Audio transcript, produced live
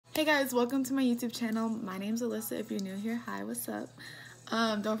Hey guys, welcome to my YouTube channel. My name's Alyssa. If you're new here, hi, what's up?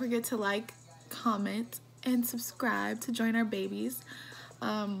 Don't forget to like, comment, and subscribe to join our babies.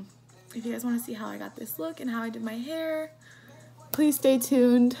 If you guys want to see how I got this look and how I did my hair, please stay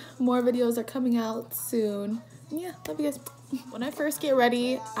tuned. More videos are coming out soon. And yeah, love you guys. When I first get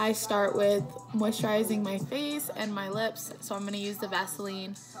ready, I start with moisturizing my face and my lips. So I'm going to use the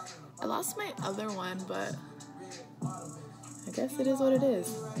Vaseline. I lost my other one, but I guess it is what it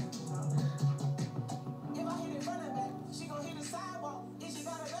is.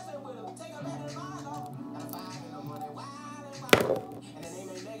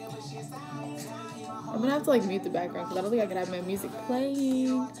 I'm gonna have to like mute the background because I don't think I can have my music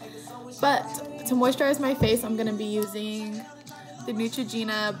playing. But to moisturize my face, I'm gonna be using the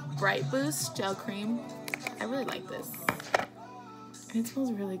Neutrogena Bright Boost Gel Cream. I really like this. And it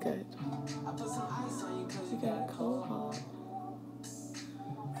smells really good. We got a cold hot.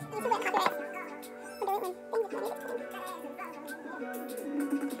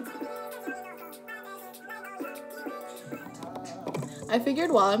 I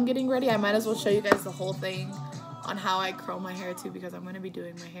figured while I'm getting ready, I might as well show you guys the whole thing on how I curl my hair too, because I'm going to be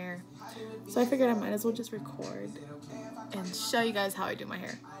doing my hair. So I figured I might as well just record and show you guys how I do my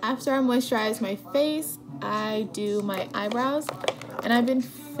hair. After I moisturize my face, I do my eyebrows, and I've been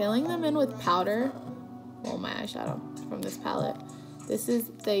filling them in with powder. Well, my eyeshadow from this palette. This is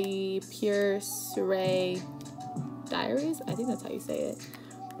the Pure Surrey Diaries. I think that's how you say it.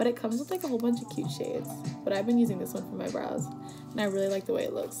 But it comes with like a whole bunch of cute shades. But I've been using this one for my brows, and I really like the way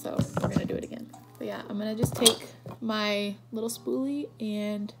it looks, so we're gonna do it again. But yeah, I'm gonna just take my little spoolie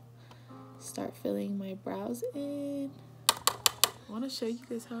and start filling my brows in. I wanna show you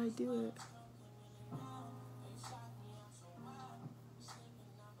guys how I do it.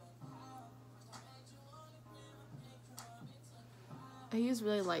 I use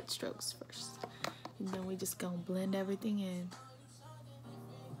really light strokes first, and then we just gonna blend everything in.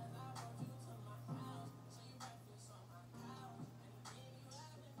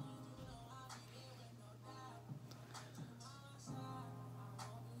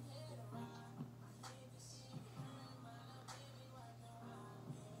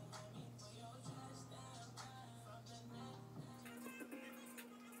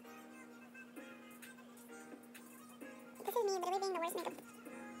 This is me literally being the worst makeup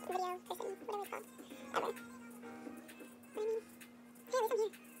video person, whatever it's called, ever. But I mean, hey, at least I'm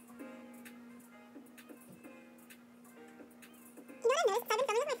here. You know what I noticed? So I've been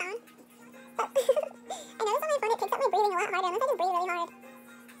filming with my phone. So I noticed on my phone it picks up my breathing a lot harder, unless I just breathe really hard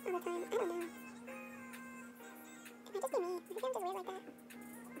all the time. I don't know. It might just be me. I think I'm just weird like that.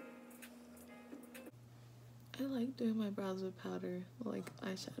 I like doing my brows with powder, like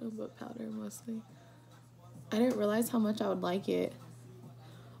eyeshadow, but powder mostly. I didn't realize how much I would like it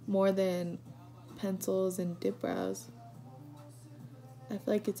more than pencils and dip brows. I feel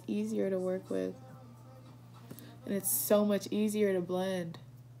like it's easier to work with, and it's so much easier to blend.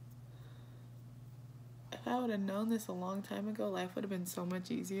 If I would have known this a long time ago, life would have been so much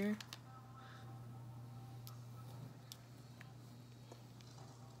easier.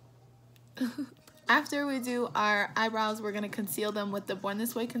 After we do our eyebrows, we're going to conceal them with the Born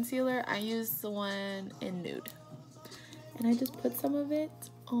This Way concealer. I use the one in Nude. And I just put some of it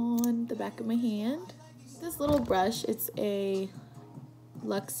on the back of my hand. This little brush, it's a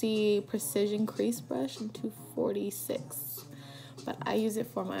Luxie Precision Crease Brush in 246. But I use it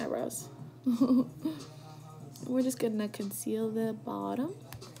for my eyebrows. We're just going to conceal the bottom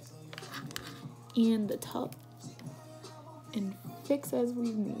and the top and fix as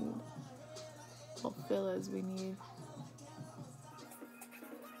we need. Or fill as we need.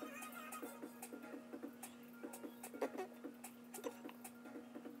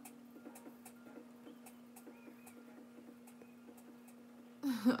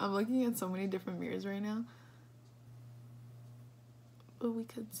 I'm looking at so many different mirrors right now. But we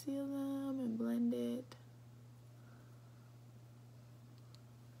conceal them and blend it.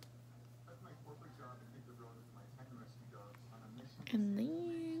 And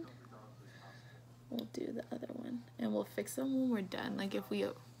then we'll do the other one, and we'll fix them when we're done. Like if we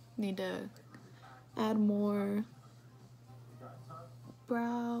need to add more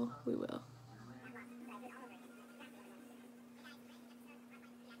brow, we will.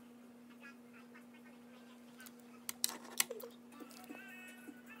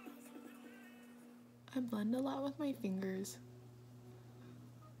 I blend a lot with my fingers,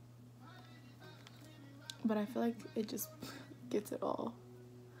 but I feel like it just gets it all.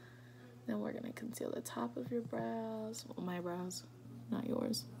 Then we're gonna conceal the top of your brows. Well, my brows, not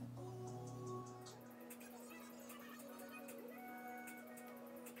yours.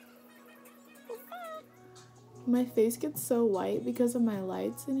 My face gets so white because of my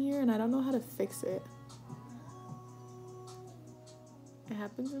lights in here, and I don't know how to fix it. It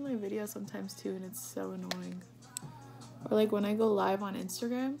happens in my videos sometimes too, and it's so annoying. Or like when I go live on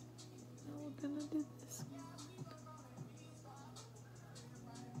Instagram. We're gonna do this.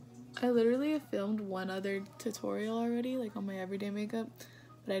 I literally have filmed one other tutorial already, like on my everyday makeup,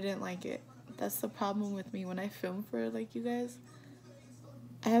 but I didn't like it. That's the problem with me when I film for like you guys.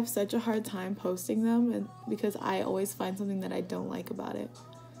 I have such a hard time posting them, and because I always find something that I don't like about it.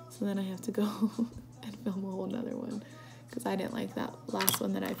 So then I have to go and film a whole nother one because I didn't like that last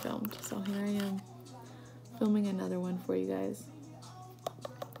one that I filmed. So here I am filming another one for you guys.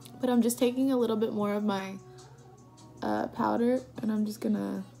 But I'm just taking a little bit more of my powder, and I'm just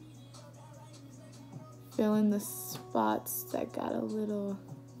gonna fill in the spots that got a little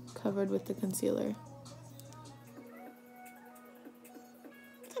covered with the concealer.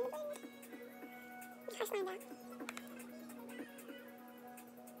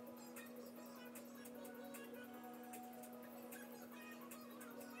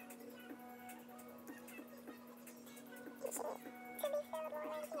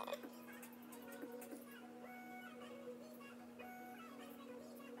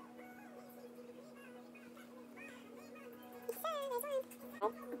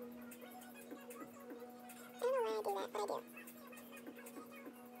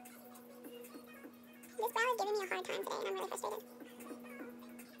 This brow is giving me a hard time today, and I'm really frustrated.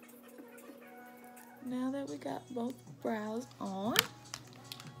 Now that we got both brows on,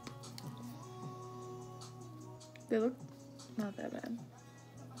 they look not that bad.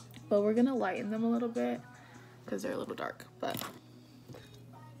 But we're gonna lighten them a little bit because they're a little dark. But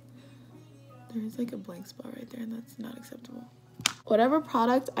there's like a blank spot right there, and that's not acceptable. Whatever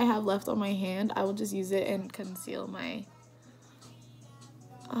product I have left on my hand, I will just use it and conceal my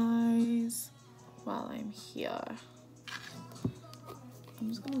eyes while I'm here. I'm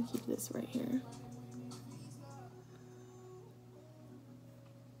just gonna keep this right here,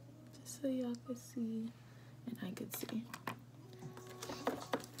 just so y'all could see and I could see.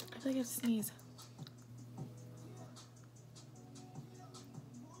 I feel like I have to sneeze.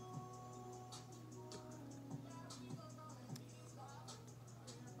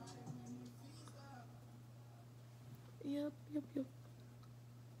 Yep.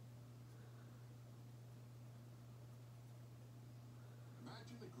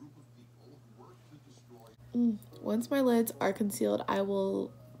 Once my lids are concealed, I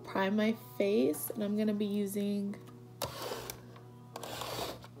will prime my face, and I'm gonna be using,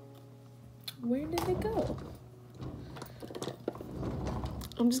 where did it go?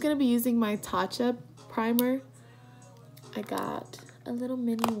 I'm just gonna be using my Tatcha primer. I got a little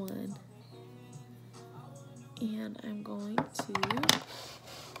mini one, and I'm going to,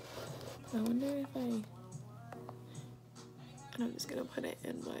 I wonder if and I'm just gonna put it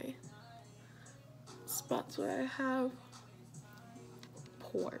in my spots where I have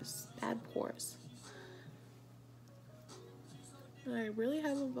pores, bad pores. And I really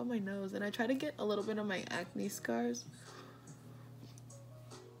have them on my nose, and I try to get a little bit of my acne scars.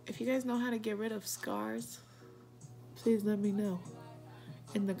 If you guys know how to get rid of scars, please let me know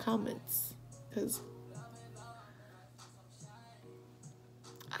in the comments, because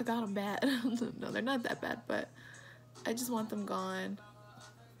I got them bad. No, they're not that bad, but I just want them gone.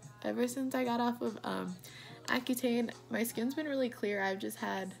 Ever since I got off of Accutane, my skin's been really clear. I've just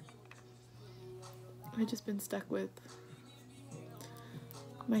been stuck with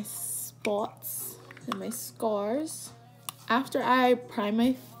my spots and my scars. After I prime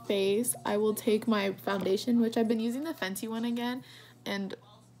my face, I will take my foundation, which I've been using the Fenty one again, and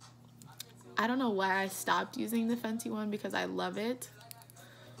I don't know why I stopped using the Fenty one because I love it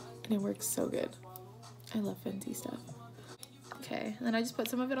and it works so good. I love Fenty stuff. Okay, and then I just put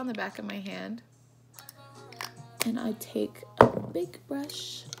some of it on the back of my hand, and I take a big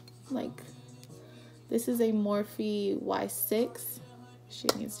brush, like this is a Morphe Y6. She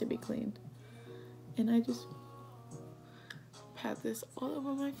needs to be cleaned, and I just pat this all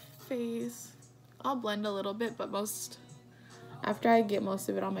over my face. I'll blend a little bit, but after I get most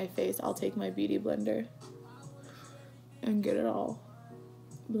of it on my face, I'll take my beauty blender and get it all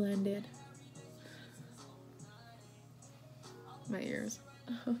blended. My ears.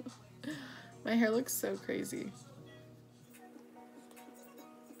 My hair looks so crazy.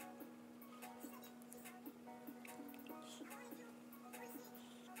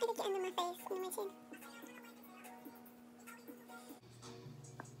 I could get under my face, under my chin.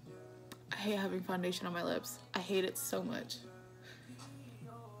 I hate having foundation on my lips. I hate it so much.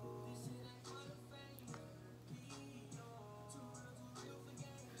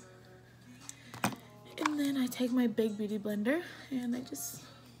 And then I take my big beauty blender and I just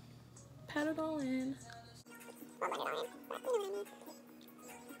pat it all in.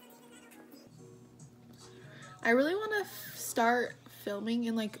 I really want to start filming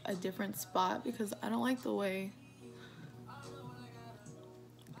in like a different spot because I don't like the way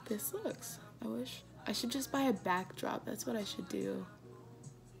this looks. I wish I should just buy a backdrop. That's what I should do.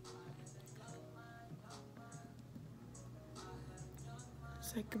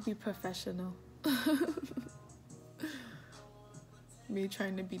 So I could be professional. Me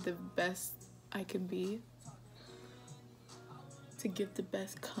trying to be the best I can be to give the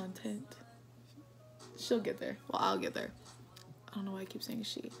best content. She'll get there. Well, I'll get there. I don't know why I keep saying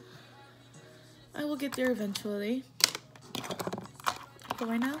she. I will get there eventually. But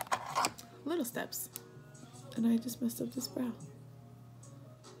right now, little steps. And I just messed up this brow.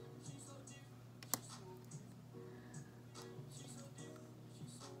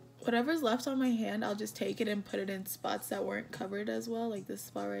 Whatever's left on my hand, I'll just take it and put it in spots that weren't covered as well, like this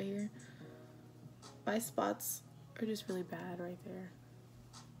spot right here. My spots are just really bad right there.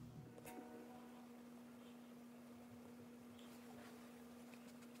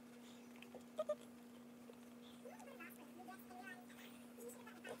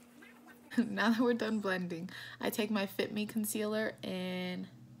 Now that we're done blending, I take my Fit Me concealer in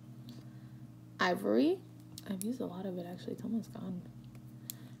Ivory. I've used a lot of it actually, it's almost gone.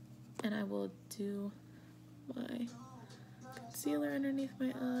 And I will do my concealer underneath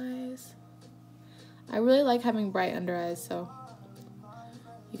my eyes. I really like having bright under eyes, so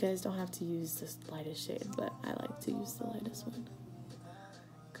you guys don't have to use this lightest shade, but I like to use the lightest one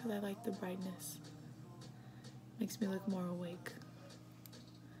because I like the brightness. Makes me look more awake.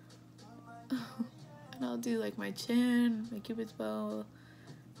 And I'll do like my chin, my cupid's bow,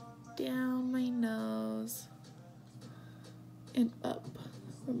 down my nose, and up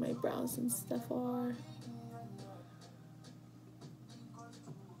where my brows and stuff are.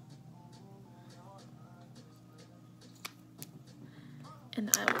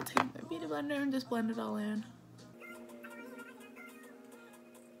 And I will take my beauty blender and just blend it all in.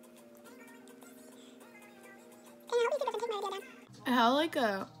 I have like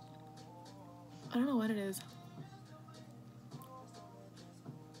a, I don't know what it is.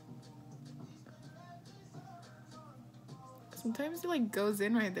 Sometimes it like goes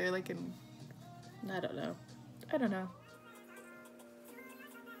in right there, like in, I don't know.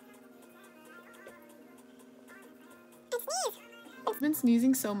 I've been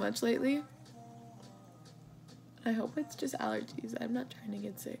sneezing so much lately. I hope it's just allergies. I'm not trying to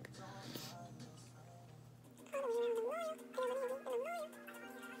get sick.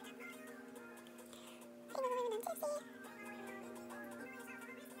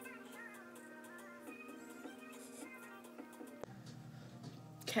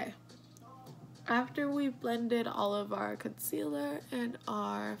 Okay, after we've blended all of our concealer and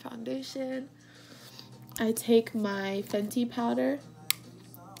our foundation, I take my Fenty powder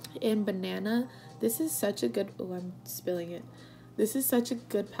in Banana. This is such a good, oh, I'm spilling it. This is such a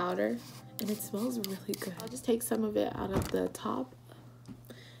good powder and it smells really good. I'll just take some of it out of the top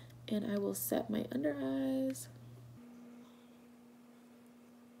and I will set my under eyes.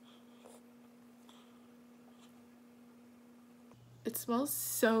 It smells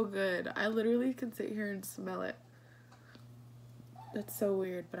so good. I literally can sit here and smell it. That's so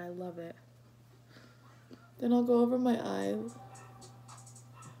weird, but I love it. Then I'll go over my eyes.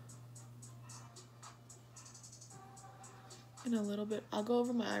 And a little bit, I'll go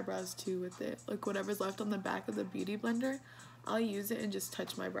over my eyebrows too with it. Like whatever's left on the back of the beauty blender, I'll use it and just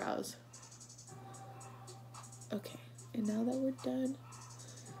touch my brows. Okay, and now that we're done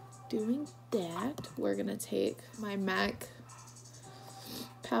doing that, we're gonna take my MAC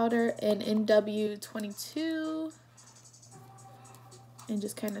powder in NW22 and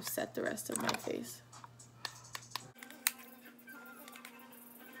just kind of set the rest of my face.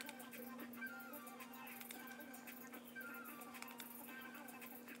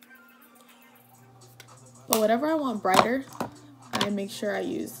 But whatever I want brighter, I make sure I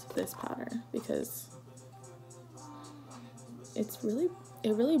use this powder because it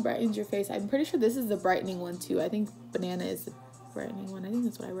really brightens your face. I'm pretty sure this is the brightening one too. I think Banana is the brightening one. I think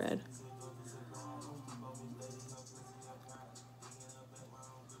that's what I read.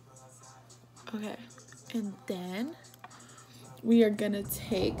 Okay, and then we are gonna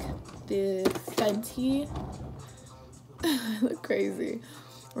take the Fenty. I look crazy.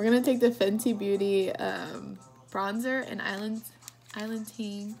 We're gonna take the Fenty Beauty bronzer and Island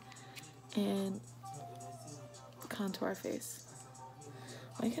Ting and contour our face.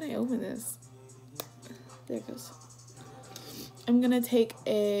 Why can't I open this? There it goes. I'm gonna take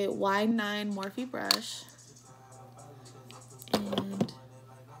a Y9 Morphe brush and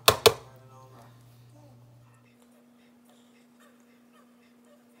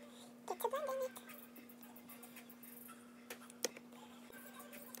get to blending it.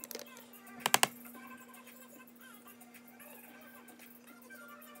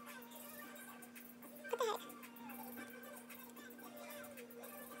 What the heck?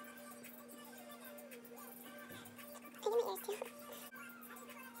 I get my ears too.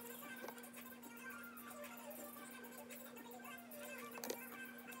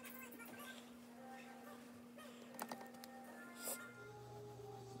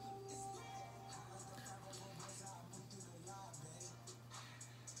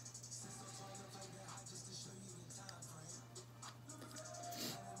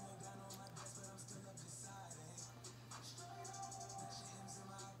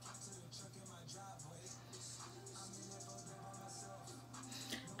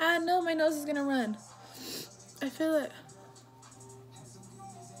 ah no, my nose is gonna run. I feel it.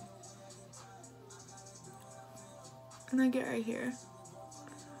 And I get right here.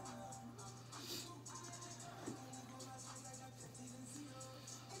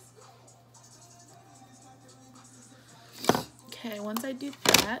 Okay, once I do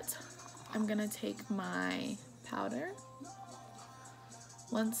that, I'm gonna take my powder.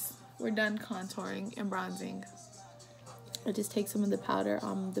 Once we're done contouring and bronzing, I just take some of the powder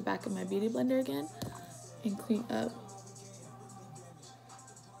on the back of my beauty blender again and clean up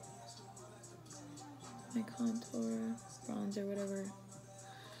my contour, bronzer, whatever.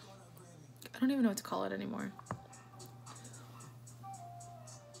 I don't even know what to call it anymore.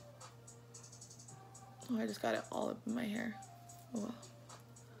 Oh, I just got it all up in my hair. Oh well.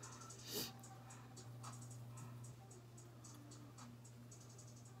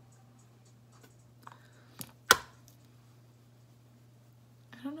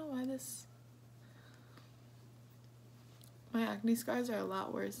 I don't know why my acne scars are a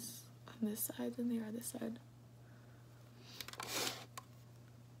lot worse on this side than they are this side.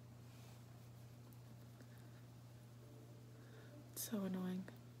 It's so annoying.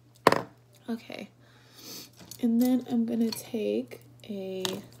 Okay. And then I'm gonna take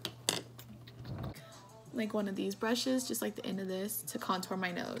like one of these brushes, just like the end of this, to contour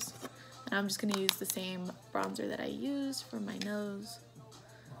my nose. And I'm just gonna use the same bronzer that I used for my nose.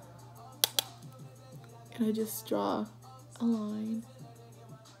 And I just draw a line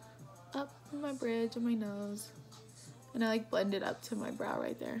up my bridge of my nose. And I like blend it up to my brow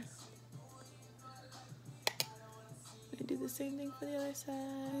right there. I do the same thing for the other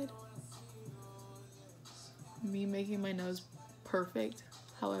side. Me making my nose perfect,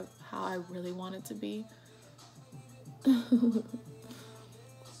 how I really want it to be.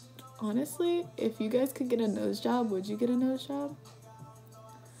 Honestly, if you guys could get a nose job, would you get a nose job?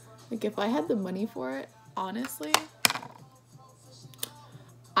 Like, if I had the money for it, honestly,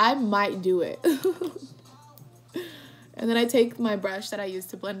 I might do it. And then I take my brush that I use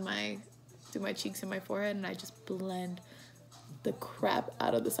to blend do my cheeks and my forehead, and I just blend the crap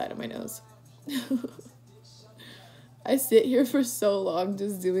out of the side of my nose. I sit here for so long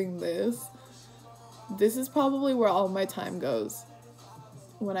just doing this. This is probably where all my time goes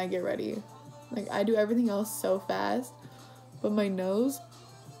when I get ready. Like, I do everything else so fast, but my nose,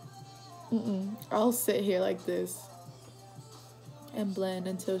 I'll sit here like this and blend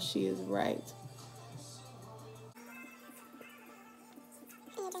until she is right.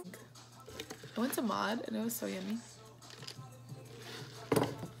 I went to Mod and it was so yummy.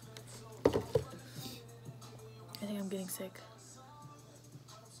 I think I'm getting sick.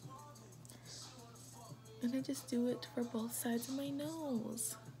 And I just do it for both sides of my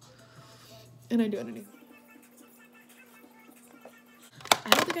nose. And I do underneath. I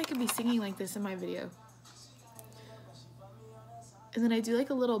don't think I could be singing like this in my video. And then I do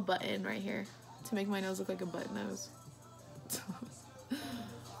like a little button right here to make my nose look like a button nose.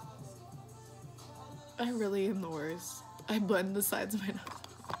 I really am the worst. I blend the sides of my nose.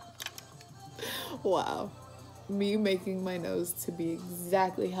 Wow. Me making my nose to be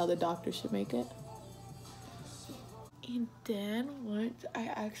exactly how the doctor should make it. And then once I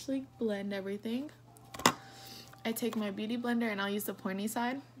actually blend everything, I take my beauty blender and I'll use the pointy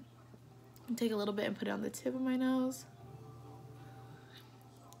side and take a little bit and put it on the tip of my nose.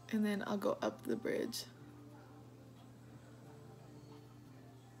 And then I'll go up the bridge.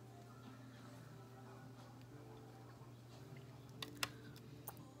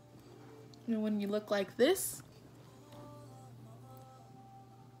 And when you look like this,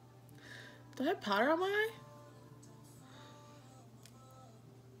 do I have powder on my eye?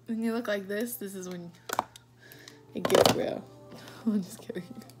 When you look like this is when it gets real. I'm just kidding.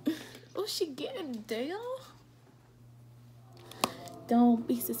 Oh, she getting Dale? Don't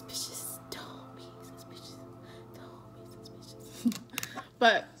be suspicious. Don't be suspicious. Don't be suspicious.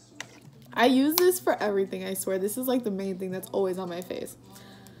 But I use this for everything, I swear. This is like the main thing that's always on my face.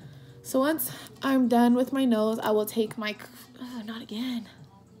 So once I'm done with my nose, I will take my... not again.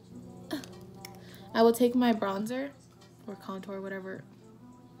 I will take my bronzer or contour, whatever.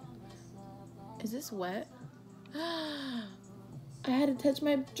 Is this wet? I had to touch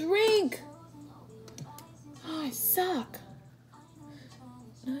my drink. Oh, I suck.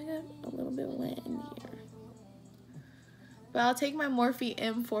 Now I got a little bit wet in here. But I'll take my Morphe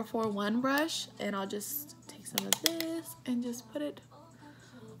M441 brush and I'll just take some of this and just put it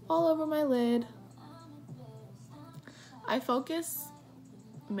all over my lid. I focus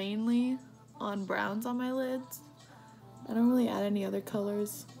mainly on browns on my lids. I don't really add any other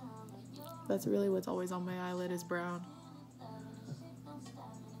colors. That's really what's always on my eyelid is brown.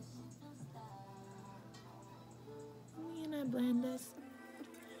 And I blend this.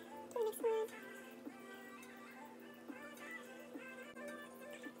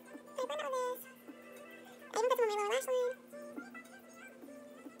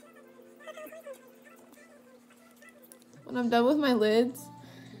 When I'm done with my lids,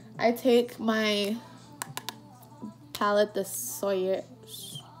 I take my palette, the Sawyer,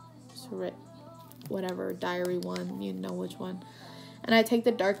 whatever, Diary one, you know which one. And I take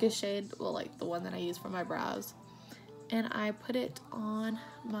the darkest shade, well, like the one that I use for my brows, and I put it on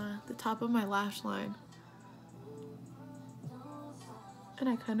the top of my lash line. And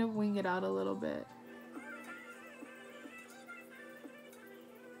I kind of wing it out a little bit.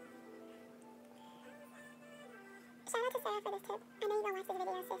 Shout out to Sarah for this tip. I know you don't watch this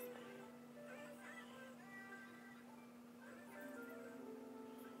video, sis.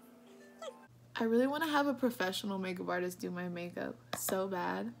 I really want to have a professional makeup artist do my makeup so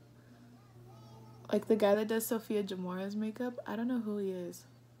bad. Like the guy that does Sophia Jamora's makeup, I don't know who he is.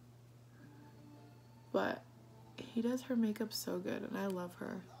 But he does her makeup so good and I love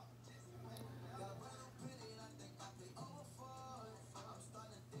her.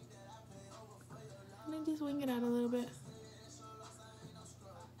 And I just wing it out a little bit.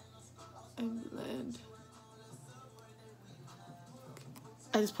 And blend.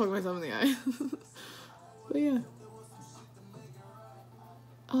 I just poked myself in the eye. But yeah.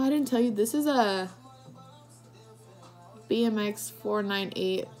 Oh, I didn't tell you. This is a BMX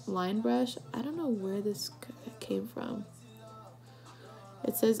 498 line brush. I don't know where this came from.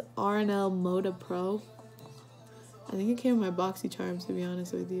 It says R&L Moda Pro. I think it came in my BoxyCharms, to be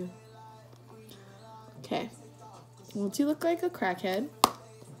honest with you. Okay. Won't you look like a crackhead?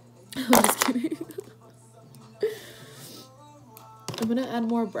 I'm just kidding. I'm gonna add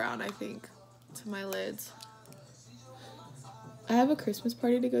more brown, I think, to my lids. I have a Christmas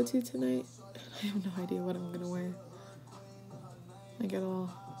party to go to tonight. I have no idea what I'm gonna wear. Like at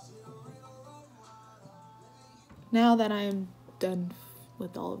all. Now that I'm done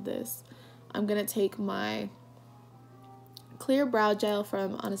with all of this, I'm gonna take my clear brow gel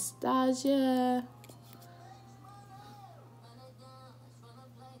from Anastasia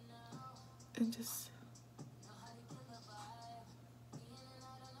and just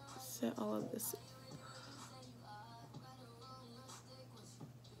set all of this.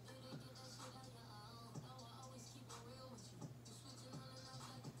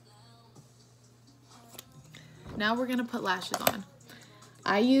 Now we're gonna put lashes on.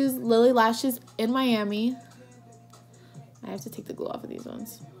 I use Lily Lashes in Miami. I have to take the glue off of these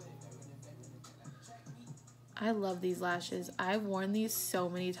ones. I love these lashes. I've worn these so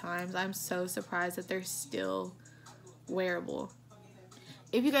many times. I'm so surprised that they're still wearable.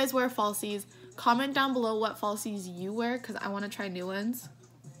 If you guys wear falsies, comment down below what falsies you wear because I want to try new ones.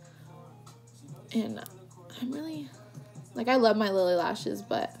 And I'm really, like, I love my Lily Lashes,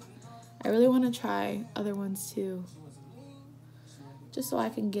 but I really want to try other ones too. Just so I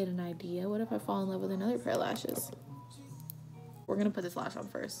can get an idea. What if I fall in love with another pair of lashes? We're going to put this lash on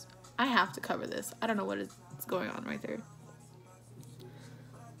first. I have to cover this. I don't know what is going on right there.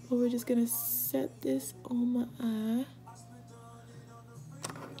 But we're just going to set this on my eye.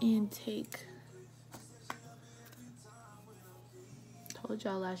 And take, told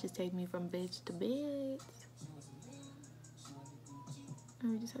y'all lashes take me from bitch to bitch.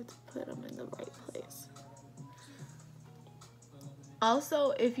 And we just have to put them in the right place.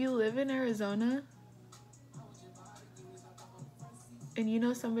 Also, if you live in Arizona and you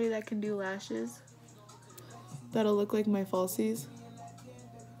know somebody that can do lashes that'll look like my falsies,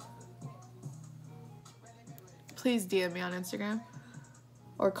 please DM me on Instagram.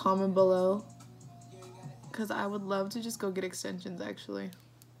 Or comment below, because I would love to just go get extensions actually.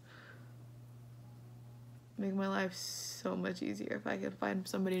 Make my life so much easier. If I could find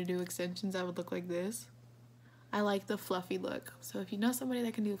somebody to do extensions that would look like this. I like the fluffy look. So if you know somebody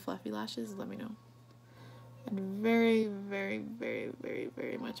that can do fluffy lashes, let me know. I'd very, very, very, very,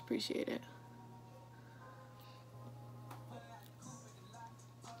 very much appreciate it.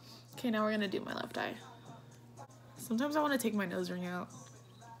 Okay, now we're gonna do my left eye. Sometimes I want to take my nose ring out.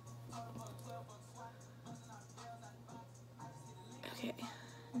 Okay,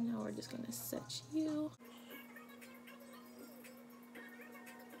 now we're just gonna set you.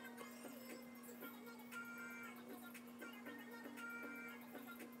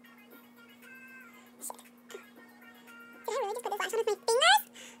 Did I really just put this lash on with my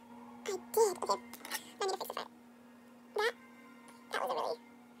fingers? I did. Okay. I need to fix this part. That was a really big achievement for me. I'm very proud of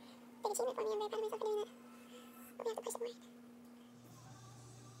myself for doing that. But we have to push it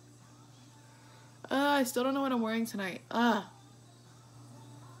more. I still don't know what I'm wearing tonight. I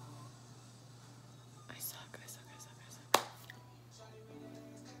suck.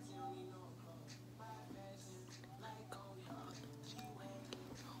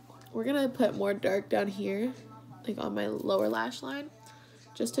 We're gonna put more dark down here, like on my lower lash line,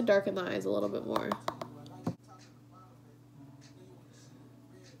 just to darken the eyes a little bit more.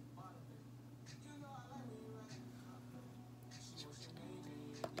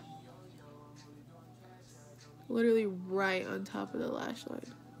 Literally right on top of the lash line.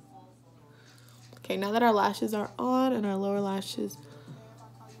 Okay, now that our lashes are on and our lower lashes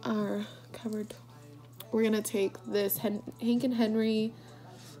are covered, we're gonna take this Hank & Henry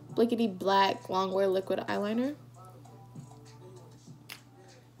Blickety Black Longwear Liquid Eyeliner.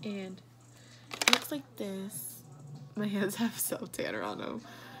 And it looks like this. My hands have self-tanner on them.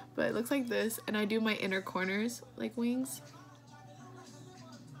 But it looks like this. And I do my inner corners like wings.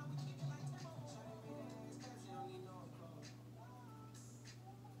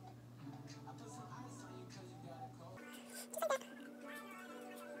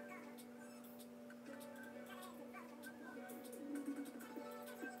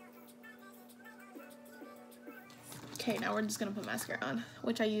 Okay, now we're just gonna put mascara on,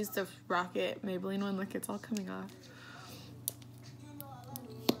 which I use the Rocket Maybelline one. Look, it's all coming off.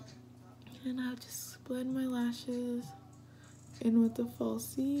 And I'll just blend my lashes in with the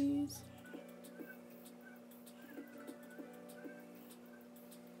falsies.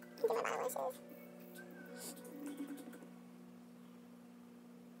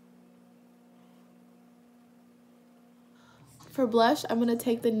 For blush, I'm gonna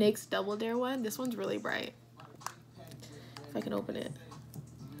take the NYX Double Dare one. This one's really bright. If I can open it.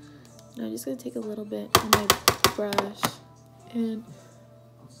 And I'm just gonna take a little bit on my brush and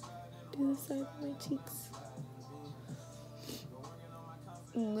do the side of my cheeks.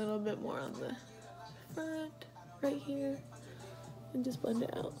 A little bit more on the front, right here, and just blend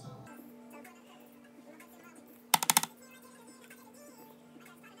it out.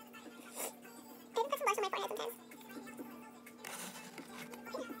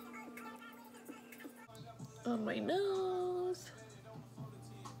 On my nose.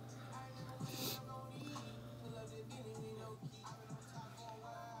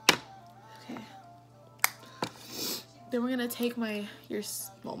 Okay. Then we're gonna take my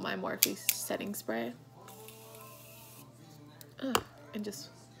Morphe setting spray and just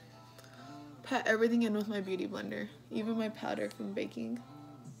pat everything in with my beauty blender, even my powder from baking.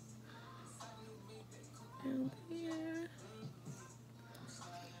 Down here.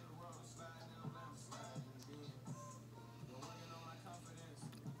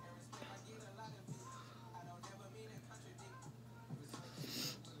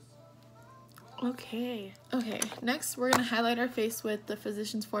 Okay, next we're gonna highlight our face with the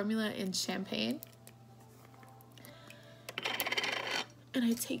Physicians Formula in Champagne. And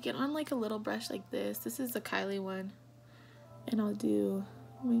I take it on like a little brush like this. This is the Kylie one. And I'll do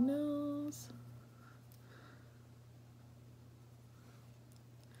my nose.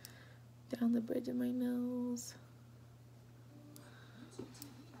 Down the bridge of my nose.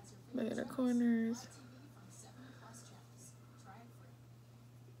 My inner corners.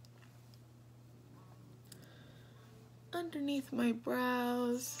 Underneath my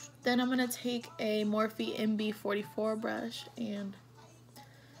brows. Then I'm gonna take a Morphe MB44 brush and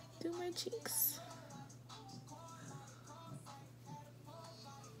do my cheeks.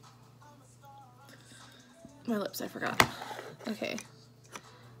 My lips, I forgot. Okay.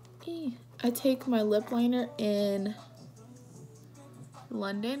 I take my lip liner in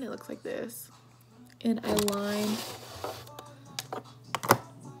London. It looks like this. And I line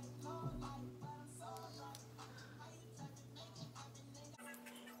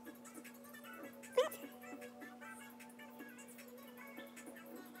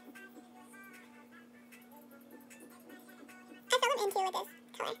too with this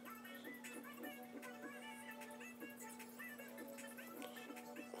color.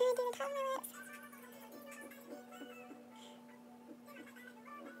 I'm gonna do the top of my lips.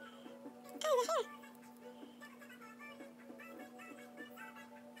 Oh, the hair.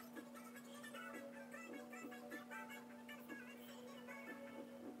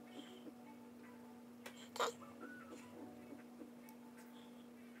 Okay.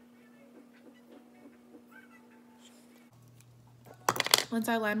 Once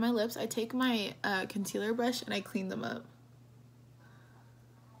I line my lips, I take my concealer brush and I clean them up.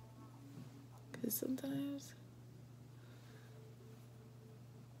 Because sometimes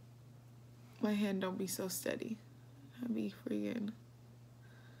my hand don't be so steady. I be freaking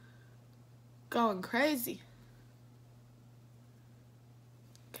going crazy.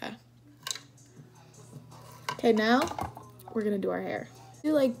 Okay. Okay, now we're gonna do our hair.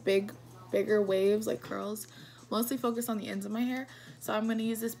 Do like bigger waves, like curls. Mostly focus on the ends of my hair. So I'm gonna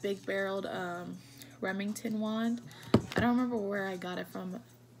use this big barreled Remington wand. I don't remember where I got it from.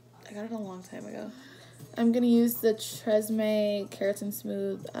 I got it a long time ago. I'm gonna use the Tresemme Keratin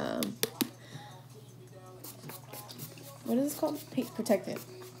Smooth, what is this called? Heat Protectant.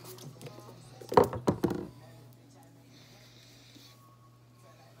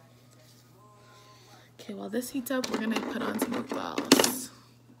 Okay, while this heats up, we're gonna put on some lip gloss.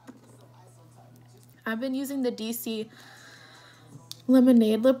 I've been using the DC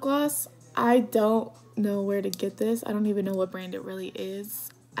Lemonade lip gloss. I don't know where to get this. I don't even know what brand it really is.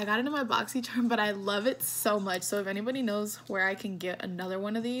 I got it in my BoxyCharm, but I love it so much. So if anybody knows where I can get another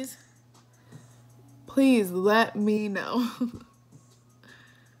one of these, please let me know.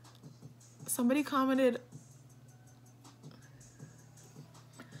 Somebody commented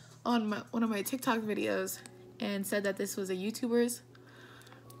on one of my TikTok videos and said that this was a YouTuber's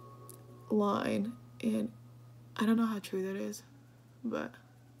line, and I don't know how true that is, but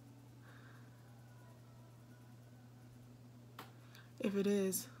if it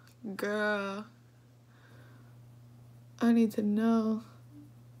is, girl, I need to know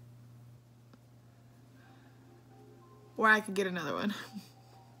where I could get another one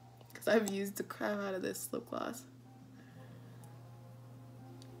because I've used the crap out of this lip gloss.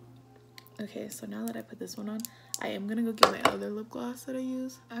 Okay, so now that I put this one on, I am gonna go get my other lip gloss that I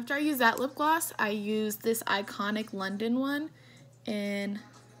use. After I use that lip gloss, I use this iconic London one in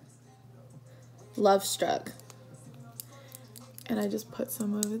Love Struck. And I just put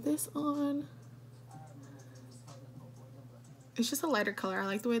some of this on. It's just a lighter color. I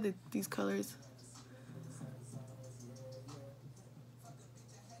like the way that these colors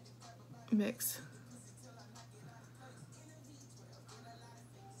mix.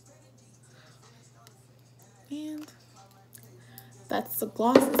 And that's the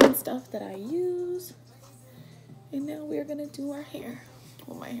glosses and stuff that I use. And now we're gonna do our hair.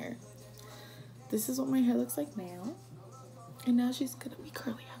 Well, my hair. This is what my hair looks like now. And now she's gonna be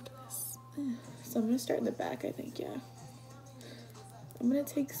curly after this. So I'm gonna start in the back, I think, yeah. I'm gonna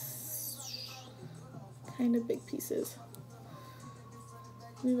take kind of big pieces.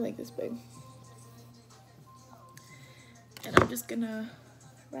 Maybe like this big. And I'm just gonna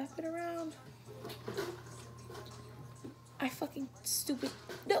wrap it around. I fucking stupid.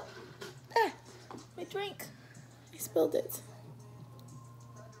 No! Ah! My drink. I spilled it.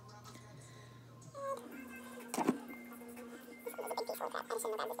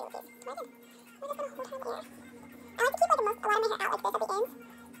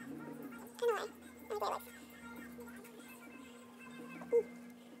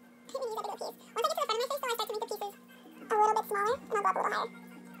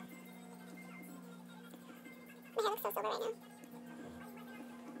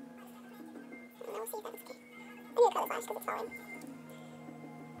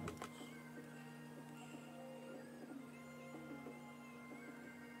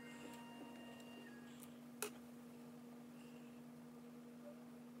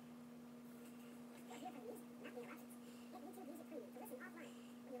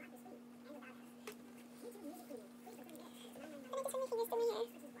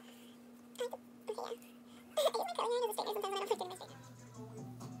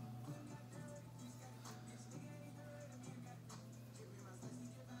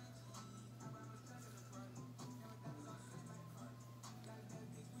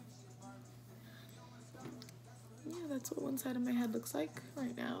 Yeah, that's what one side of my head looks like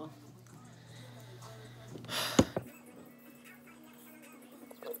right now.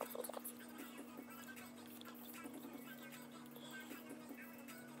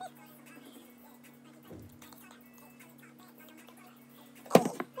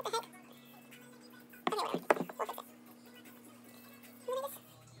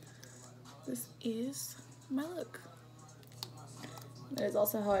 this is my look. That is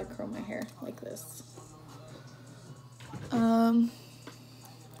also how I curl my hair, like this.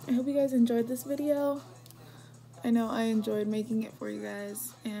 I hope you guys enjoyed this video. I know I enjoyed making it for you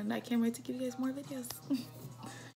guys, and I can't wait to give you guys more videos.